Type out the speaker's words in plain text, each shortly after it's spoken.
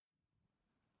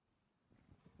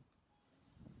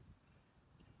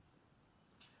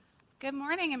Good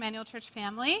morning, Emmanuel Church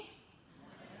family.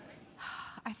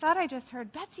 I thought I just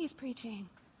heard Betsy's preaching.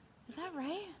 Is that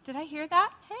right? Did I hear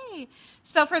that? Hey.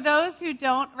 So for those who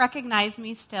don't recognize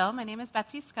me still, my name is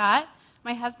Betsy Scott.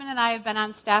 My husband and I have been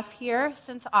on staff here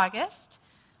since August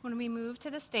when we moved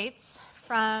to the States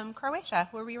from Croatia,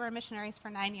 where we were missionaries for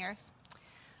 9 years.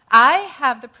 I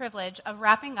have the privilege of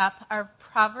wrapping up our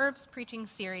Proverbs preaching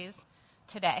series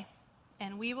today,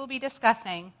 and we will be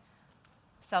discussing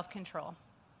self-control.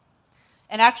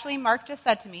 And actually, Mark just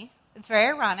said to me, it's very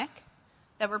ironic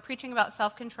that we're preaching about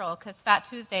self-control because Fat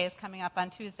Tuesday is coming up on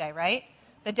Tuesday, right?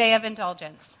 The day of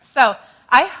indulgence. So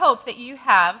I hope that you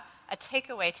have a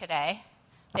takeaway today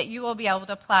that you will be able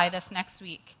to apply this next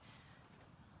week.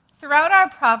 Throughout our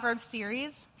Proverbs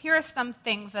series, here are some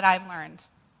things that I've learned.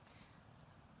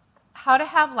 How to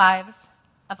have lives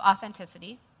of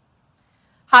authenticity,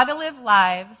 how to live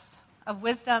lives of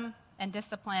wisdom and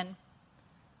discipline,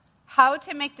 how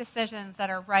to make decisions that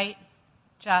are right,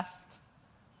 just,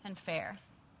 and fair.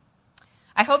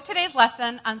 I hope today's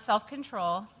lesson on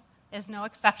self-control is no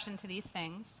exception to these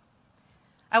things.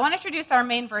 I want to introduce our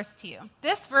main verse to you.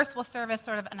 This verse will serve as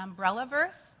sort of an umbrella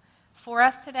verse for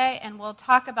us today, and we'll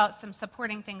talk about some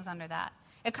supporting things under that.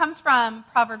 It comes from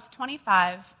Proverbs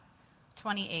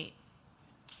 25:28.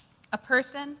 A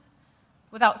person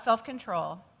without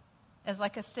self-control is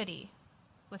like a city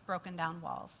with broken down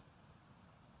walls.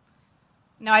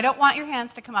 Now, I don't want your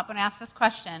hands to come up when I ask this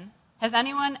question. Has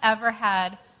anyone ever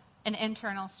had an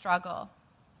internal struggle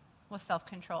with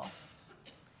self-control?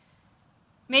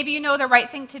 Maybe you know the right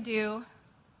thing to do.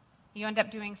 You end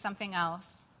up doing something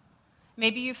else.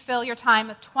 Maybe you fill your time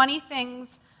with 20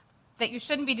 things that you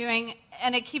shouldn't be doing,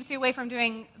 and it keeps you away from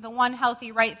doing the one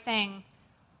healthy, right thing,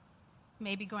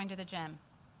 maybe going to the gym.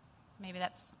 Maybe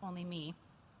that's only me.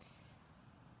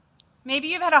 Maybe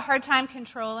you've had a hard time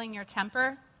controlling your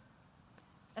temper,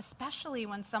 especially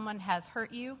when someone has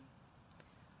hurt you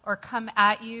or come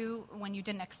at you when you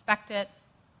didn't expect it.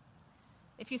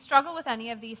 If you struggle with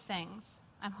any of these things,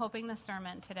 I'm hoping the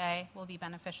sermon today will be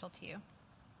beneficial to you.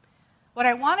 What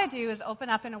I want to do is open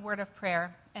up in a word of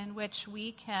prayer in which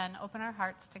we can open our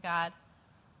hearts to God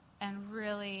and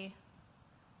really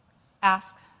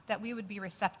ask that we would be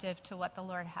receptive to what the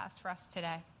Lord has for us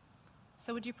today.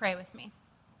 So would you pray with me?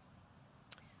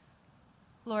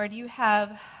 Lord, you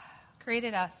have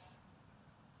created us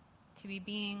to be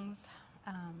beings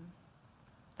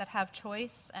that have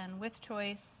choice, and with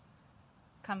choice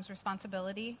comes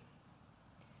responsibility.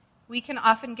 We can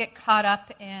often get caught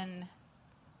up in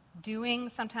doing,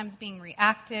 sometimes being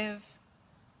reactive,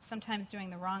 sometimes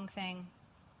doing the wrong thing.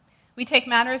 We take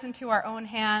matters into our own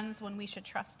hands when we should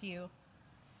trust you.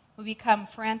 We become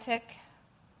frantic,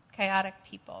 chaotic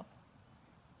people.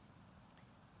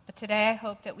 But today I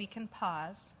hope that we can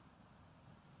pause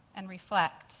and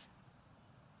reflect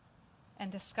and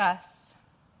discuss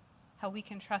how we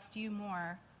can trust you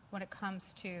more when it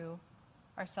comes to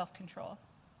our self-control.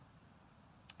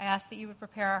 I ask that you would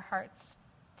prepare our hearts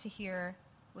to hear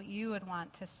what you would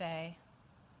want to say,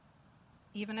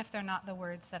 even if they're not the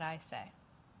words that I say.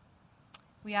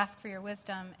 We ask for your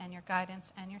wisdom and your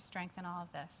guidance and your strength in all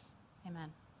of this.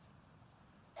 Amen.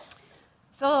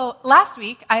 So last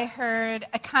week, I heard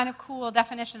a kind of cool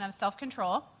definition of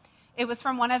self-control. It was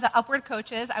from one of the Upward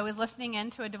coaches. I was listening in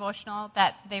to a devotional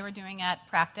that they were doing at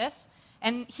practice.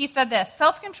 And he said this: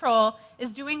 self-control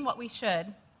is doing what we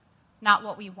should, not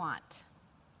what we want.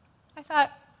 I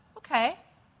thought, okay,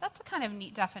 that's a kind of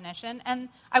neat definition. And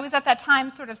I was at that time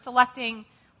sort of selecting,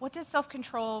 what does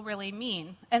self-control really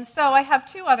mean? And so I have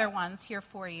two other ones here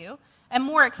for you. A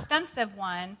more extensive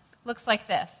one looks like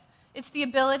this. It's the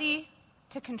ability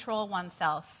to control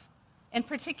oneself, in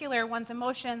particular one's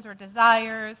emotions or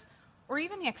desires, or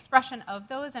even the expression of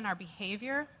those in our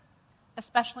behavior,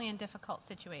 especially in difficult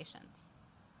situations.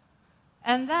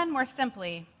 And then more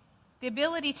simply, the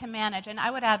ability to manage, and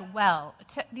I would add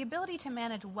the ability to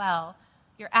manage well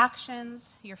your actions,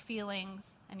 your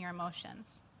feelings, and your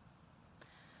emotions.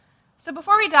 So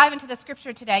before we dive into the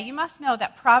scripture today, you must know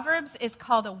that Proverbs is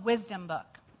called a wisdom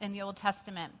book in the Old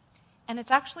Testament, and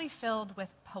it's actually filled with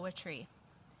poetry.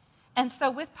 And so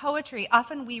with poetry,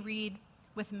 often we read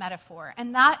with metaphor,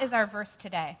 and that is our verse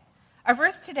today. Our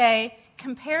verse today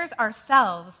compares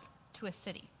ourselves to a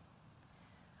city.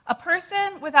 A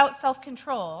person without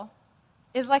self-control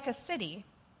is like a city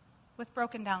with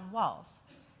broken down walls.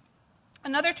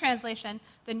 Another translation,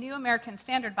 the New American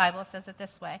Standard Bible, says it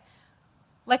this way: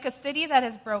 like a city that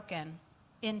is broken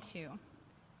into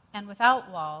and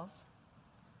without walls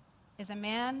is a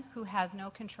man who has no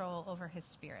control over his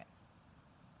spirit.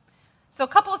 So a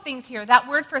couple of things here. That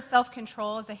word for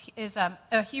self-control is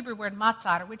a Hebrew word,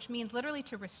 matzar, which means literally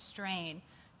to restrain,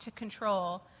 to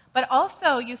control. But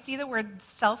also, you see the word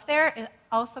self there, it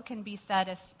also can be said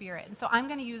as spirit. And so I'm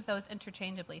going to use those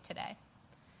interchangeably today.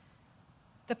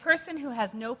 The person who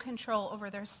has no control over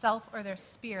their self or their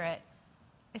spirit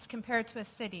is compared to a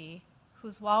city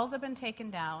whose walls have been taken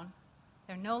down,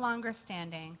 they're no longer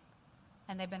standing,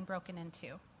 and they've been broken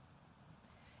into.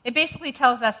 It basically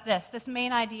tells us this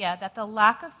main idea, that the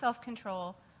lack of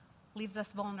self-control leaves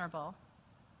us vulnerable.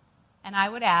 And I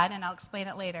would add, and I'll explain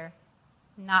it later,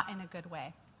 not in a good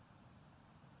way.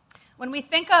 When we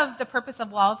think of the purpose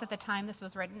of walls at the time this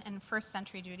was written in first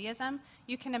century Judaism,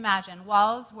 you can imagine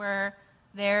walls were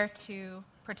there to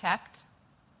protect,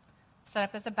 set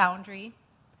up as a boundary,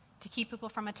 to keep people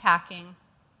from attacking.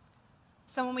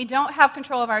 So when we don't have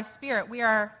control of our spirit, we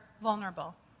are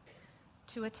vulnerable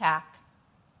to attack.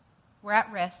 We're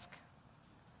at risk,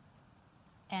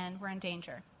 and we're in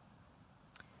danger.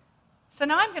 So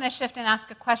now I'm going to shift and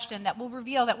ask a question that will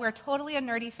reveal that we're totally a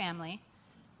nerdy family.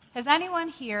 Has anyone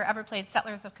here ever played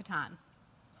Settlers of Catan?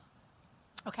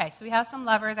 Okay, so we have some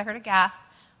lovers. I heard a gasp.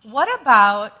 What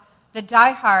about the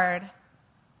die-hard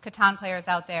Catan players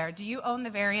out there? Do you own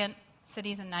the variant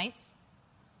Cities and Knights?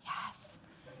 Yes.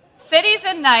 Cities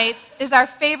and Knights is our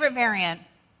favorite variant,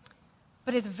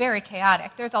 but it's very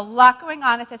chaotic. There's a lot going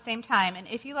on at the same time, and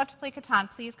if you love to play Catan,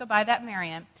 please go buy that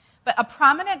variant. But a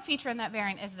prominent feature in that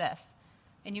variant is this,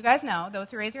 and you guys know,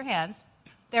 those who raise your hands,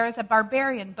 there is a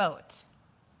barbarian boat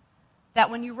that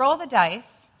when you roll the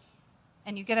dice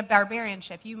and you get a barbarian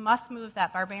ship, you must move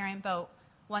that barbarian boat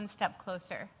one step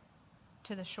closer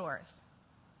to the shores.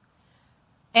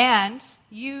 And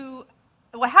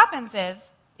what happens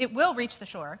is it will reach the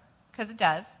shore, because it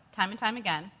does, time and time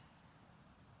again,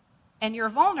 and you're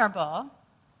vulnerable.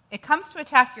 It comes to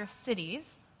attack your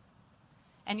cities,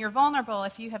 and you're vulnerable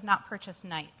if you have not purchased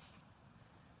knights.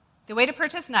 The way to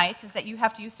purchase knights is that you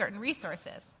have to use certain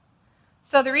resources.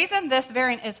 So the reason this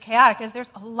variant is chaotic is there's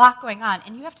a lot going on,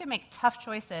 and you have to make tough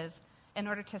choices in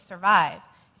order to survive.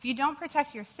 If you don't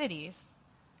protect your cities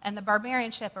and the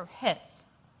barbarian ship hits,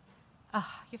 you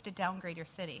have to downgrade your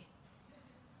city,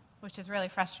 which is really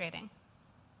frustrating.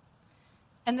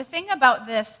 And the thing about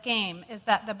this game is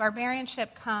that the barbarian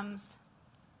ship comes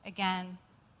again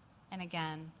and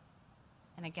again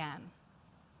and again.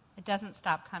 It doesn't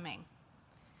stop coming.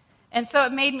 And so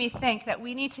it made me think that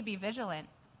we need to be vigilant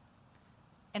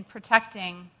in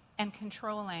protecting and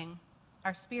controlling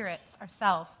our spirits,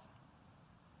 ourselves.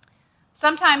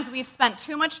 Sometimes we've spent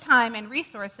too much time and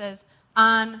resources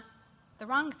on the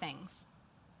wrong things,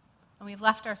 and we've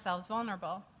left ourselves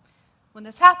vulnerable. When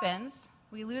this happens,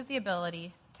 we lose the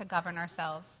ability to govern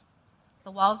ourselves.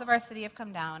 The walls of our city have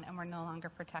come down, and we're no longer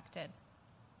protected.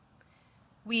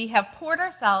 We have poured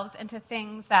ourselves into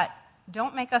things that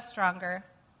don't make us stronger,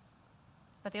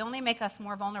 but they only make us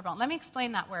more vulnerable. Let me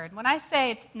explain that word. When I say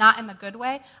it's not in the good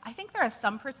way, I think there are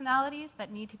some personalities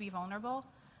that need to be vulnerable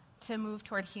to move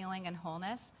toward healing and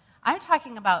wholeness. I'm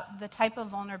talking about the type of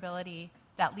vulnerability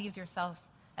that leaves yourself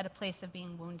at a place of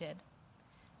being wounded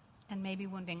and maybe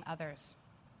wounding others.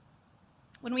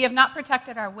 When we have not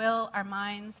protected our will, our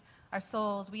minds, our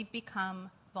souls, we've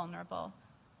become vulnerable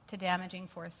to damaging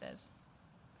forces.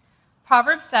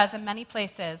 Proverbs says in many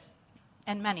places,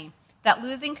 that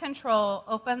losing control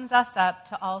opens us up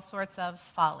to all sorts of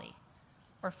folly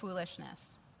or foolishness.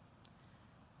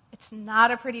 It's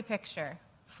not a pretty picture.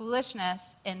 Foolishness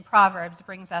in Proverbs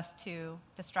brings us to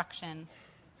destruction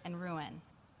and ruin.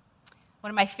 One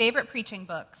of my favorite preaching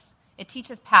books, it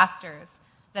teaches pastors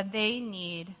that they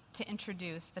need to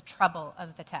introduce the trouble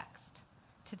of the text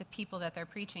to the people that they're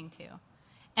preaching to.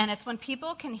 And it's when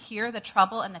people can hear the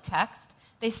trouble in the text,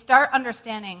 they start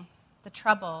understanding the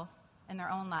trouble in their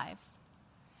own lives.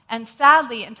 And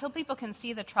sadly, until people can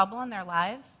see the trouble in their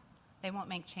lives, they won't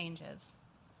make changes.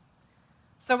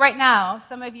 So right now,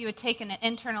 some of you have taken an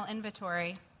internal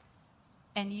inventory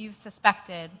and you've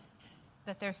suspected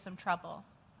that there's some trouble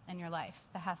in your life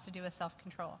that has to do with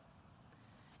self-control.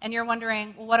 And you're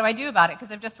wondering, well, what do I do about it?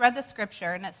 Because I've just read the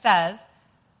scripture and it says,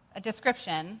 a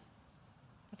description,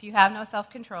 if you have no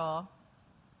self-control,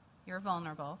 you're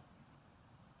vulnerable.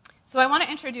 So I want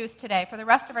to introduce today, for the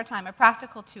rest of our time, a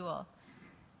practical tool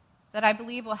that I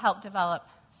believe will help develop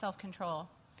self-control.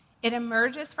 It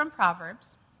emerges from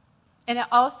Proverbs, and it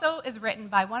also is written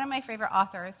by one of my favorite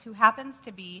authors who happens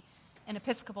to be an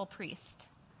Episcopal priest.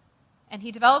 And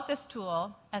he developed this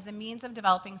tool as a means of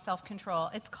developing self-control.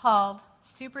 It's called,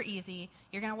 super easy,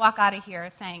 you're going to walk out of here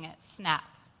saying it, SNAP.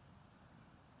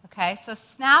 Okay, so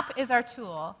SNAP is our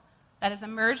tool that has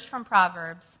emerged from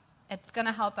Proverbs. It's going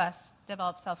to help us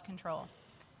develop self-control.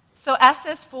 So S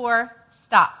is for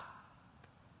stop.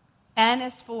 N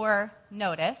is for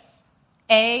notice.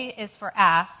 A is for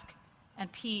ask.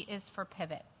 And P is for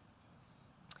pivot.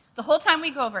 The whole time we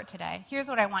go over it today, here's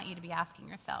what I want you to be asking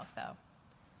yourself, though.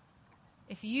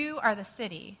 If you are the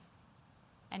city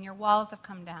and your walls have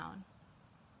come down,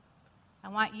 I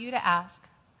want you to ask,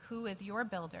 who is your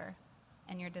builder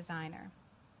and your designer?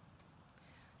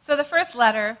 So the first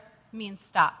letter means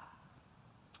stop.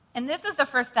 And this is the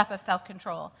first step of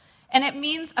self-control. And it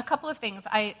means a couple of things.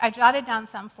 I jotted down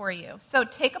some for you. So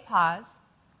take a pause,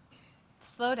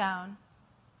 slow down,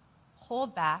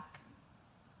 hold back,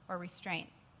 or restraint.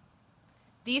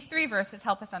 These three verses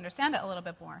help us understand it a little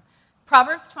bit more.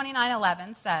 Proverbs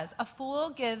 29:11 says, "A fool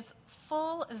gives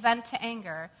full vent to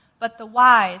anger, but the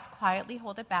wise quietly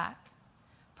hold it back."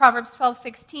 Proverbs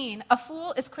 12:16, "A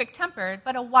fool is quick-tempered,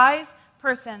 but a wise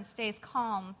person stays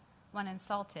calm when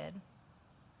insulted."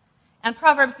 And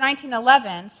Proverbs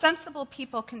 19:11, "Sensible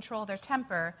people control their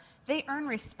temper. They earn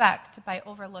respect by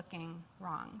overlooking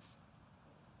wrongs."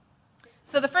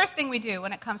 So the first thing we do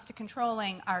when it comes to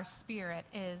controlling our spirit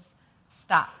is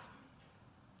stop.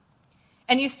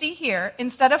 And you see here,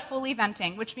 instead of fully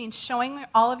venting, which means showing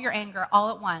all of your anger all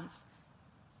at once,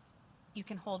 you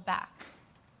can hold back.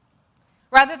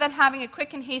 Rather than having a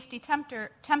quick and hasty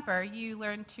temper, you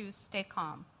learn to stay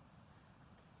calm.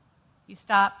 You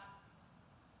stop,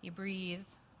 you breathe.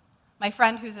 My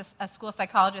friend who's a school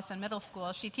psychologist in middle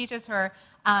school, she teaches her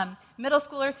middle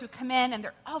schoolers who come in and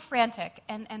they're all frantic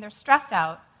and they're stressed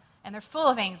out and they're full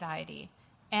of anxiety.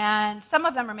 And some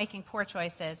of them are making poor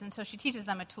choices. And so she teaches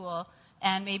them a tool.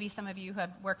 And maybe some of you who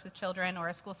have worked with children or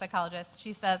a school psychologist,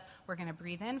 she says, we're going to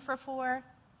breathe in for 4.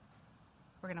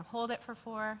 We're going to hold it for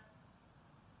 4.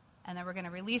 And then we're going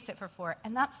to release it for 4.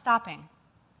 And that's stopping.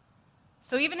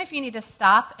 So even if you need to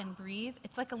stop and breathe,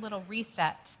 it's like a little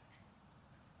reset.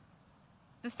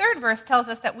 The third verse tells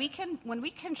us that when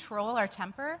we control our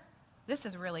temper, this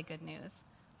is really good news,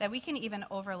 that we can even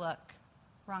overlook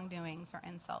wrongdoings or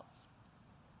insults.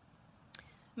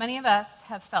 Many of us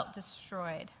have felt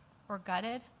destroyed or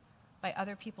gutted by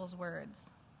other people's words.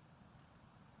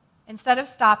 Instead of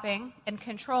stopping and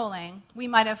controlling, we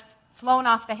might have flown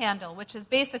off the handle, which is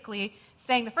basically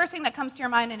saying the first thing that comes to your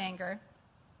mind in anger.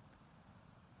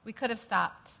 We could have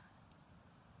stopped.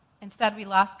 Instead, we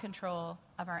lost control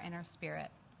of our inner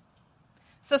spirit.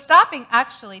 So stopping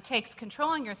actually takes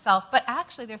controlling yourself, but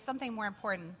actually there's something more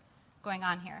important going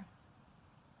on here.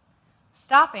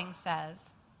 Stopping says,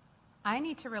 I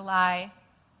need to rely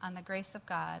on the grace of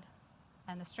God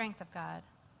and the strength of God,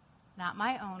 not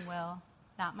my own will,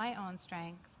 not my own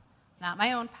strength, not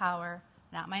my own power,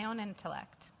 not my own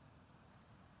intellect.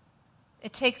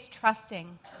 It takes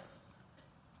trusting.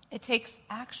 It takes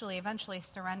actually eventually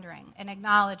surrendering and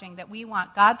acknowledging that we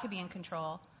want God to be in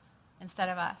control instead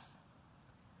of us.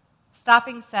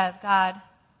 Stopping says, God,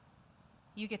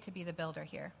 you get to be the builder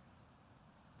here.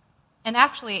 And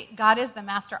actually, God is the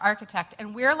master architect,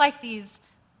 and we're like these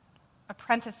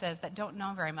apprentices that don't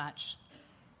know very much.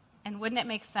 And wouldn't it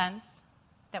make sense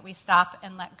that we stop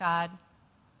and let God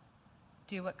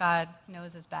do what God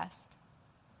knows is best?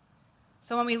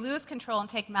 So when we lose control and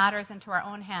take matters into our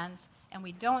own hands and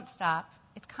we don't stop,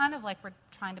 it's kind of like we're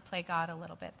trying to play God a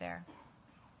little bit there.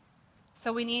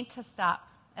 So we need to stop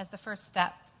as the first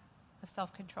step of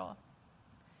self-control.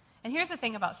 And here's the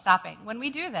thing about stopping. When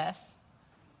we do this,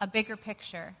 a bigger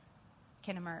picture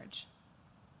can emerge.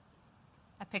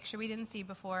 A picture we didn't see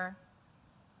before,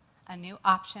 a new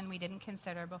option we didn't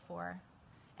consider before.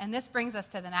 And this brings us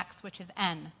to the next, which is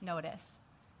N, notice.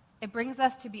 It brings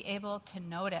us to be able to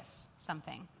notice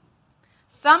something.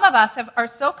 Some of us are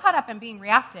so caught up in being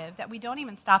reactive that we don't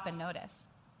even stop and notice.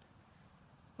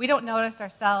 We don't notice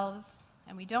ourselves,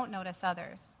 and we don't notice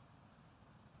others.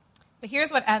 But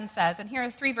here's what N says, and here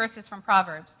are 3 verses from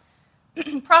Proverbs.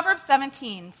 Proverbs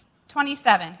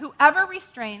 17:27, whoever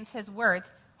restrains his words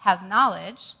has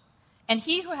knowledge, and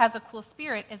he who has a cool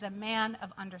spirit is a man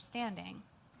of understanding.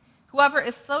 Whoever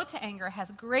is slow to anger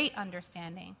has great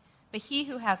understanding, but he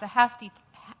who has a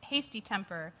hasty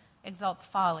temper exalts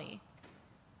folly.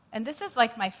 And this is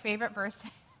like my favorite verse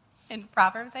in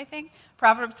Proverbs, I think.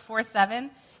 Proverbs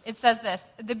 4:7. It says this,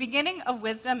 the beginning of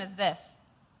wisdom is this,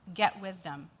 get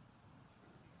wisdom.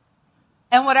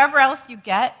 And whatever else you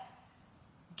get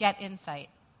insight.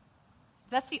 If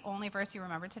that's the only verse you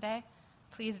remember today,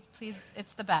 please,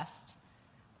 it's the best.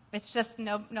 It's just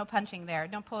no punching there.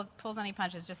 No pulls any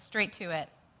punches, just straight to it.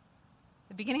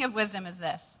 The beginning of wisdom is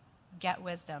this, get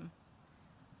wisdom.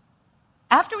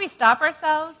 After we stop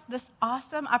ourselves, this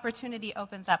awesome opportunity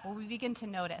opens up where we begin to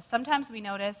notice. Sometimes we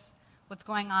notice what's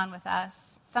going on with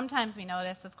us. Sometimes we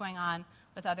notice what's going on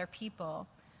with other people.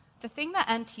 the thing that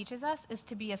N teaches us is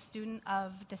to be a student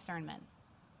of discernment.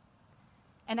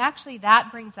 And actually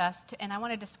that brings us to, and I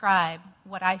want to describe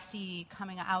what I see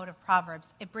coming out of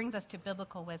Proverbs. It brings us to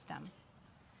biblical wisdom.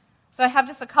 So I have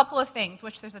just a couple of things,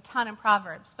 which there's a ton in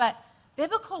Proverbs, but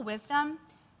biblical wisdom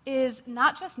is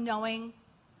not just knowing,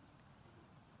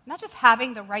 not just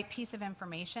having the right piece of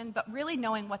information, but really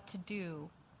knowing what to do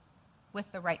with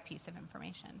the right piece of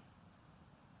information.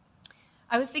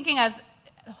 I was thinking as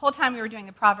the whole time we were doing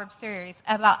the Proverbs series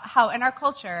about how in our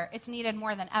culture it's needed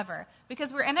more than ever,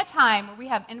 because we're in a time where we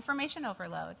have information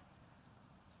overload,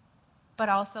 but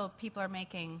also people are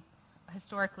making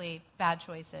historically bad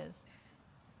choices.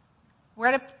 We're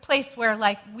at a place where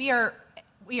we are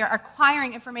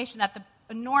acquiring information at the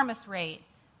enormous rate,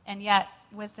 and yet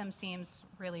wisdom seems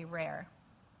really rare.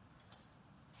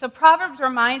 So Proverbs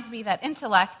reminds me that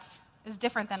intellect is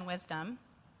different than wisdom.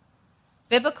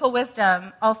 Biblical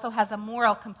wisdom also has a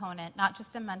moral component, not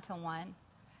just a mental one.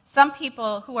 Some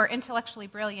people who are intellectually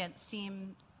brilliant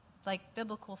seem like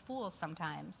biblical fools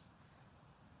sometimes.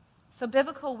 So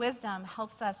biblical wisdom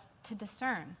helps us to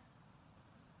discern.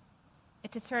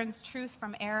 It discerns truth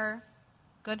from error,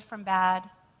 good from bad,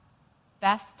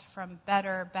 best from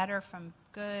better, better from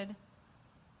good.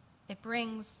 It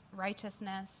brings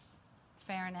righteousness,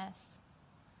 fairness.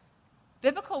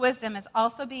 Biblical wisdom is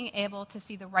also being able to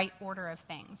see the right order of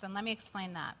things. And let me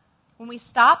explain that. When we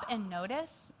stop and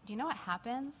notice, do you know what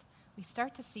happens? We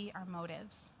start to see our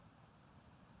motives.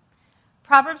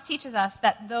 Proverbs teaches us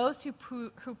that those who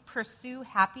pursue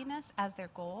happiness as their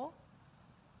goal,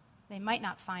 they might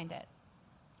not find it.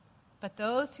 But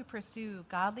those who pursue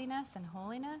godliness and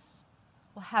holiness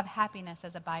will have happiness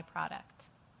as a byproduct.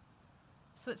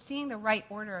 So it's seeing the right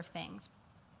order of things.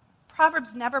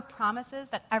 Proverbs never promises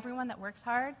that everyone that works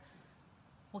hard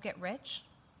will get rich,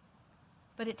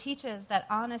 but it teaches that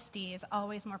honesty is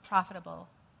always more profitable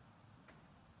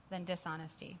than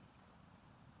dishonesty.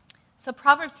 So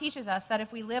Proverbs teaches us that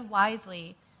if we live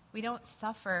wisely, we don't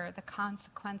suffer the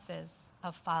consequences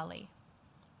of folly,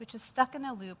 which is stuck in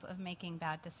a loop of making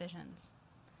bad decisions.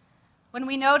 When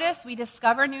we notice, we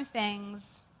discover new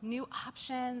things, new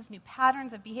options, new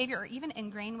patterns of behavior, or even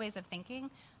ingrained ways of thinking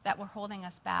that were holding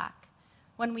us back.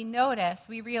 When we notice,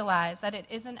 we realize that it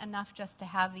isn't enough just to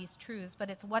have these truths, but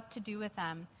it's what to do with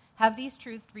them. Have these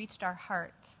truths reached our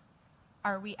heart?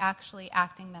 Are we actually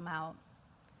acting them out?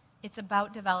 It's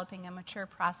about developing a mature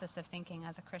process of thinking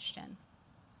as a Christian.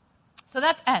 So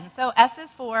that's N. So S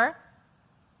is for,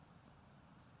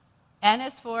 N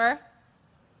is for,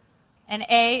 and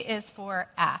A is for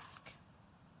ask.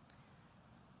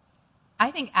 I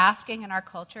think asking in our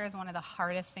culture is one of the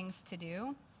hardest things to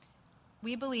do.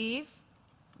 We believe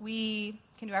we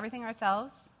can do everything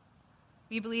ourselves.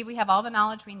 We believe we have all the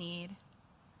knowledge we need.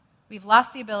 We've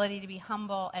lost the ability to be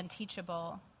humble and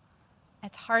teachable.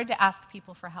 It's hard to ask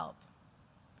people for help.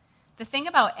 The thing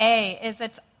about A is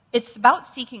it's about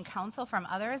seeking counsel from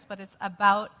others, but it's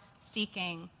about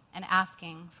seeking and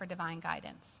asking for divine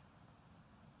guidance.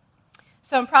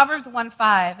 So in Proverbs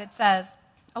 1:5, it says,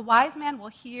 "A wise man will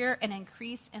hear and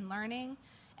increase in learning,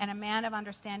 and a man of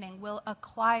understanding will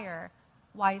acquire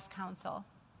wise counsel."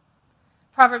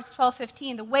 Proverbs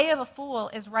 12:15, "The way of a fool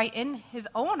is right in his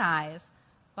own eyes,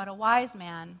 but a wise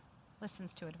man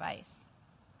listens to advice."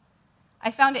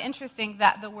 I found it interesting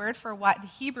that the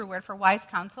Hebrew word for wise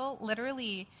counsel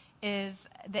literally is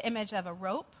the image of a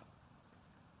rope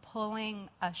pulling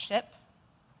a ship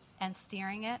and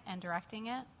steering it and directing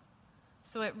it.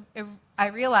 So I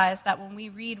realized that when we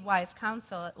read wise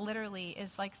counsel, it literally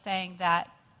is like saying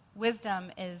that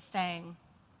wisdom is saying,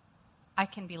 I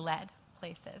can be led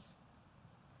places.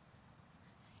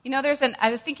 You know, I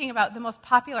was thinking about the most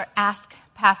popular ask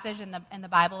passage in the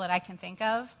Bible that I can think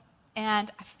of,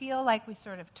 and I feel like we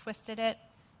sort of twisted it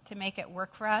to make it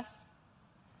work for us.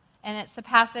 And it's the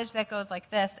passage that goes like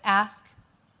this: "Ask,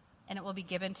 and it will be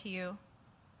given to you.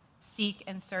 Seek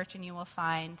and search, and you will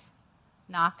find.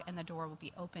 Knock, and the door will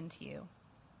be open to you."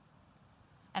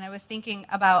 And I was thinking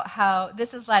about how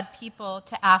this has led people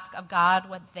to ask of God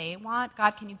what they want.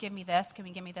 God, can you give me this? Can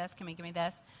we give me this? Can we give me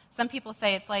this? Some people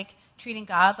say it's like treating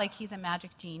God like he's a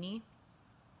magic genie.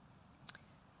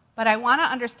 But I want to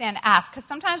understand ask, because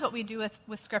sometimes what we do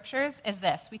with scriptures is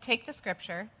this. We take the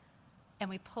scripture, and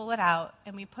we pull it out,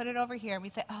 and we put it over here, and we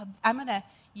say, oh, I'm going to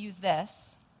use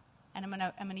this, and I'm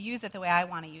going to use it the way I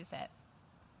want to use it.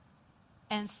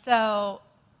 And so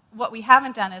what we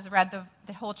haven't done is read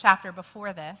the whole chapter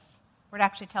before this, where it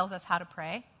actually tells us how to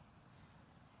pray.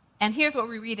 And here's what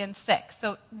we read in 6.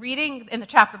 So reading in the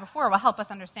chapter before will help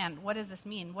us understand, what does this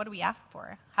mean? What do we ask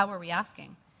for? How are we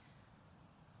asking?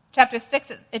 Chapter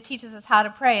 6, it teaches us how to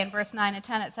pray. In verse 9 and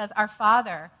 10, it says, "Our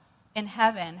Father, in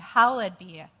heaven, hallowed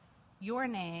be your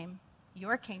name,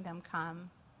 your kingdom come,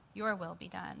 your will be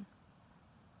done.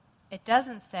 It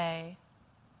doesn't say,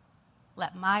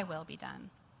 let my will be done.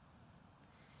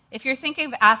 If you're thinking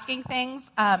of asking things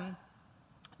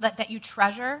that you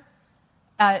treasure,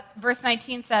 verse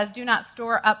 19 says, do not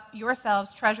store up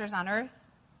yourselves treasures on earth,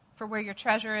 for where your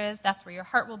treasure is, that's where your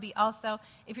heart will be also.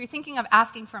 If you're thinking of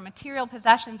asking for material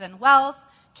possessions and wealth,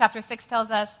 chapter 6 tells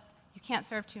us you can't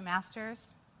serve two masters.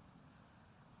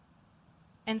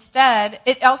 Instead,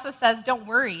 it also says don't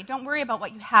worry. Don't worry about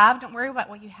what you have. Don't worry about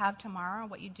what you have tomorrow,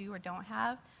 what you do or don't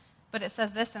have. But it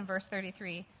says this in verse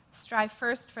 33, strive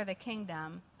first for the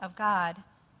kingdom of God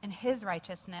and his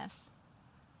righteousness,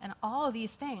 and all of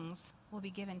these things will be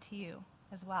given to you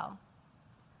as well.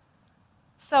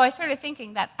 So I started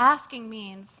thinking that asking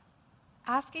means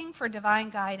asking for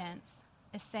divine guidance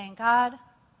is saying, God,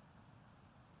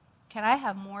 can I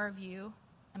have more of you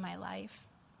in my life?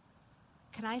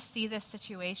 Can I see this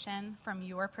situation from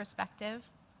your perspective?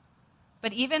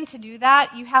 But even to do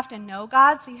that, you have to know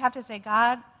God. So you have to say,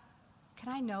 God, can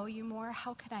I know you more?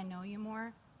 How can I know you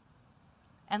more?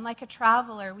 And like a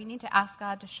traveler, we need to ask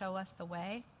God to show us the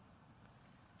way.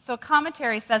 So a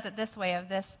commentary says it this way of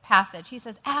this passage. He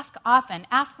says, ask often,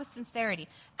 ask with sincerity,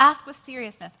 ask with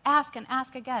seriousness, ask and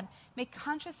ask again. Make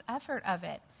conscious effort of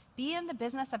it. Be in the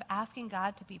business of asking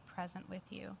God to be present with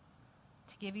you,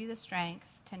 to give you the strength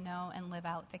to know and live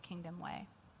out the kingdom way.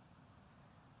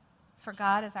 For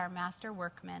God is our master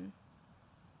workman.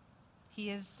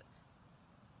 His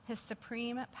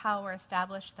supreme power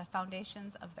established the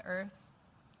foundations of the earth.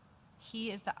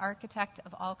 He is the architect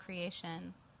of all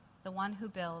creation, the one who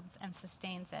builds and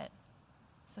sustains it.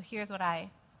 So here's what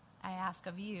I ask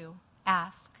of you.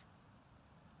 Ask,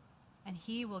 and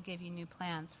he will give you new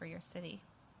plans for your city.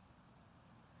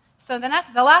 So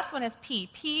the last one is P.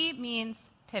 P means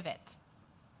pivot.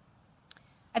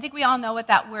 I think we all know what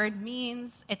that word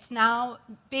means. It's now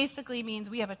basically means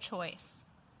we have a choice.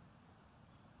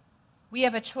 We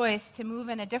have a choice to move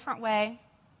in a different way,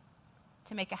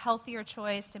 to make a healthier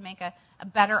choice, to make a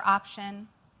better option.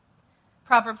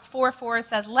 Proverbs 4:4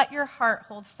 says, let your heart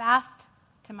hold fast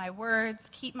to my words,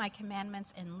 keep my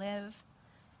commandments, and live.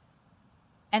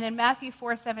 And in Matthew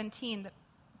 4:17,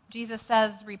 Jesus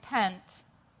says, repent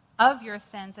of your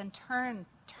sins and turn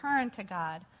to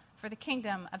God, for the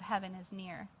kingdom of heaven is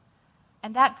near.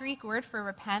 And that Greek word for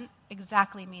repent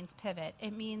exactly means pivot.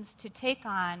 It means to take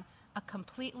on a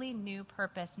completely new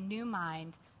purpose, new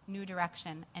mind, new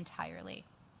direction entirely.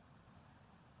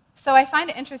 So I find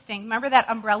it interesting. Remember that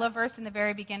umbrella verse in the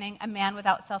very beginning, a man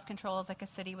without self-control is like a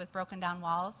city with broken down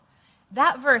walls?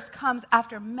 That verse comes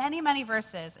after many, many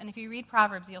verses, and if you read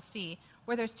Proverbs, you'll see,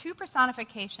 where there's two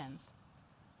personifications.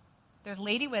 There's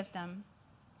Lady Wisdom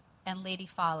and Lady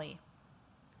Folly.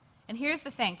 And here's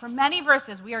the thing. For many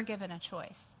verses, we are given a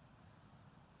choice.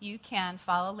 You can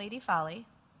follow Lady Folly,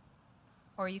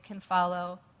 or you can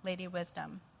follow Lady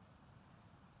Wisdom.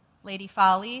 Lady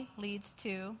Folly leads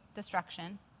to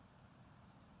destruction,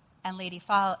 and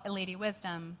Lady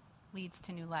Wisdom leads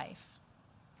to new life.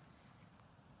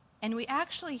 And we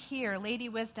actually hear Lady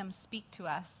Wisdom speak to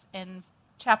us in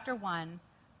chapter 1,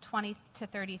 20 to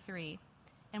 33.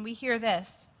 And we hear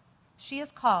this, she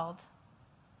is called,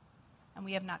 and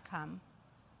we have not come.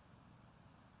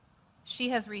 She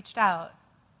has reached out,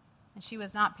 and she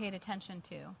was not paid attention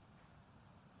to.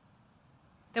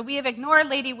 That we have ignored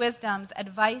Lady Wisdom's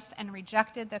advice and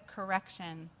rejected the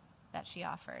correction that she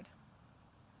offered.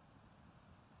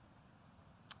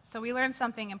 So we learned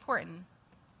something important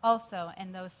also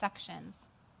in those sections,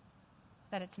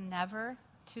 that it's never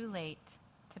too late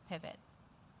to pivot.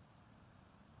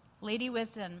 Lady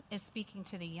Wisdom is speaking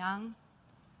to the young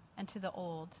and to the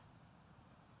old.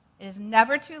 It is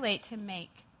never too late to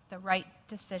make the right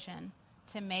decision,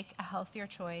 to make a healthier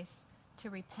choice, to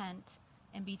repent,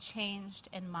 and be changed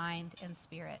in mind and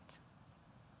spirit.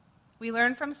 We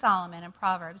learn from Solomon in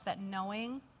Proverbs that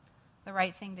knowing the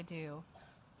right thing to do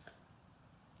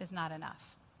is not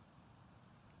enough.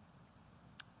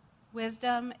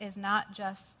 Wisdom is not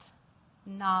just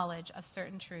knowledge of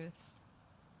certain truths,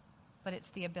 but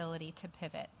it's the ability to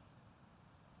pivot.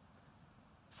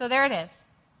 So there it is.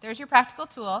 There's your practical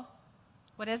tool.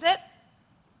 What is it?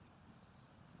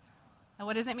 And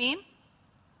what does it mean?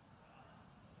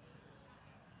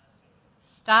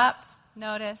 Stop,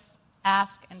 notice,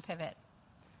 ask, and pivot.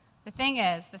 The thing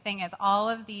is, all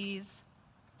of these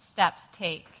steps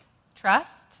take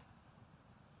trust,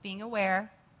 being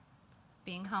aware,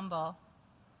 being humble,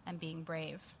 and being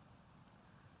brave.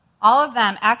 All of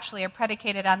them actually are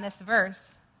predicated on this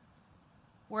verse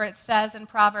where it says in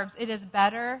Proverbs, it is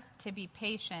better to be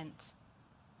patient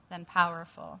than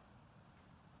powerful.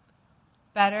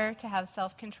 Better to have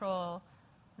self-control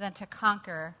than to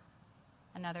conquer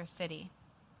another city.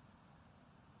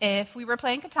 If we were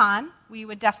playing Catan, we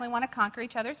would definitely want to conquer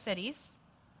each other's cities.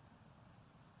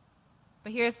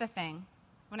 But here's the thing.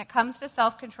 When it comes to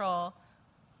self-control,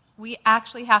 we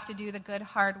actually have to do the good,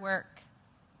 hard work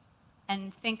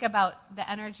and think about the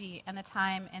energy and the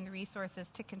time and the resources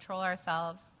to control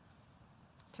ourselves,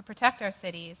 to protect our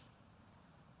cities.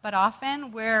 But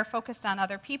often we're focused on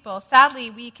other people.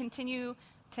 Sadly, we continue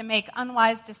to make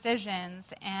unwise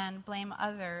decisions and blame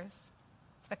others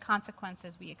for the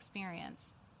consequences we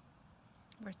experience.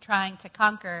 We're trying to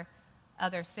conquer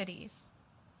other cities.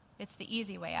 It's the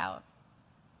easy way out.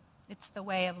 It's the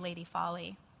way of Lady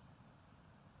Folly.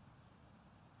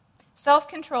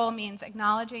 Self-control means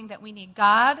acknowledging that we need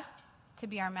God to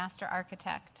be our master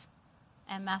architect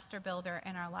and master builder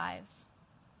in our lives.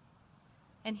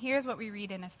 And here's what we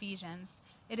read in Ephesians.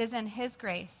 It is in His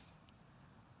grace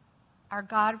our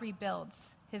God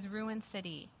rebuilds His ruined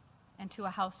city into a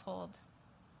household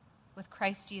with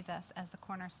Christ Jesus as the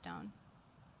cornerstone.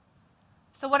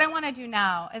 So what I want to do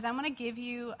now is I want to give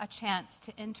you a chance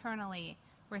to internally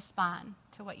respond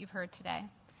to what you've heard today.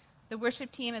 The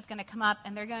worship team is going to come up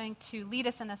and they're going to lead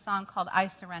us in a song called I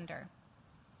Surrender.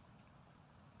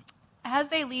 As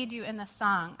they lead you in the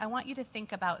song, I want you to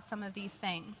think about some of these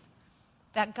things.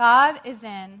 That God is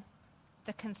in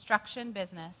the construction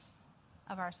business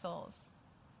of our souls.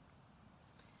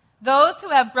 Those who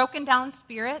have broken down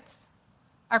spirits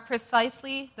are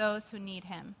precisely those who need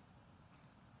Him.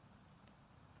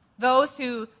 Those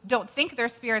who don't think their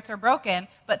spirits are broken,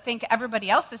 but think everybody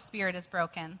else's spirit is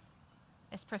broken,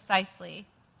 is precisely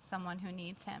someone who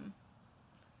needs Him.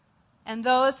 And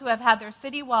those who have had their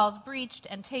city walls breached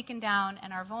and taken down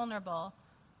and are vulnerable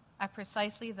are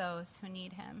precisely those who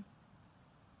need Him.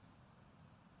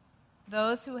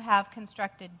 Those who have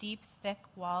constructed deep, thick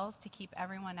walls to keep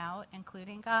everyone out,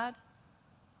 including God,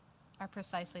 are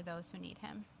precisely those who need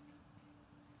Him.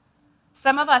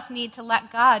 Some of us need to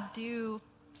let God do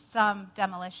some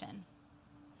demolition.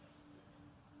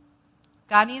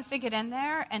 God needs to get in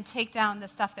there and take down the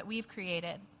stuff that we've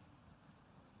created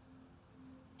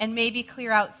and maybe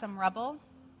clear out some rubble,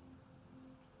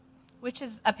 which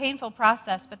is a painful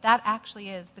process, but that actually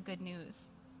is the good news.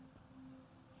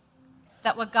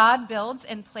 That what God builds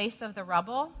in place of the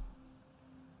rubble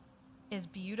is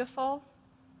beautiful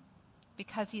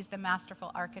because He's the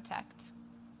masterful architect.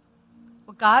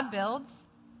 What God builds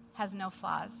has no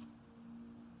flaws.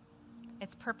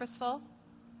 It's purposeful,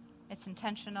 it's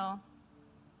intentional,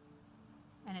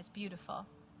 and it's beautiful.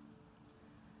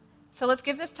 So let's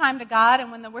give this time to God,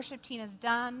 and when the worship team is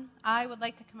done, I would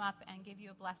like to come up and give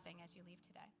you a blessing as you leave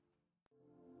today.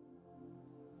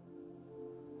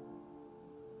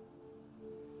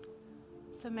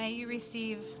 So may you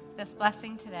receive this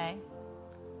blessing today,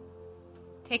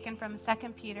 taken from 2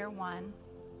 Peter 1,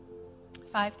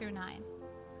 5 through 9.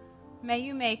 May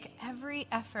you make every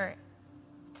effort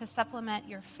to supplement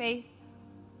your faith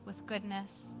with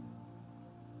goodness,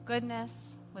 goodness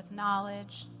with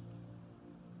knowledge,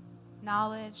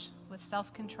 knowledge with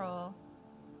self-control,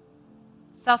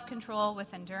 self-control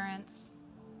with endurance,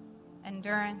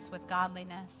 endurance with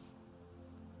godliness,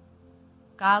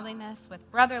 godliness with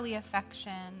brotherly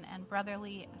affection, and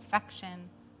brotherly affection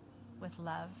with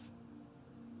love.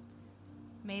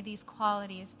 May these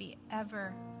qualities be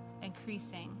ever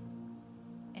increasing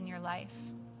in your life.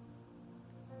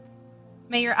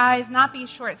 May your eyes not be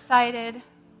short-sighted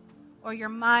or your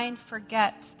mind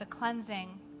forget the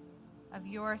cleansing of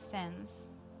your sins,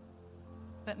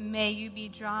 but may you be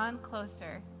drawn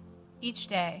closer each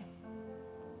day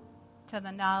to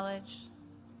the knowledge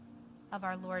of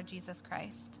our Lord Jesus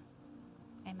Christ.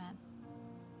 Amen.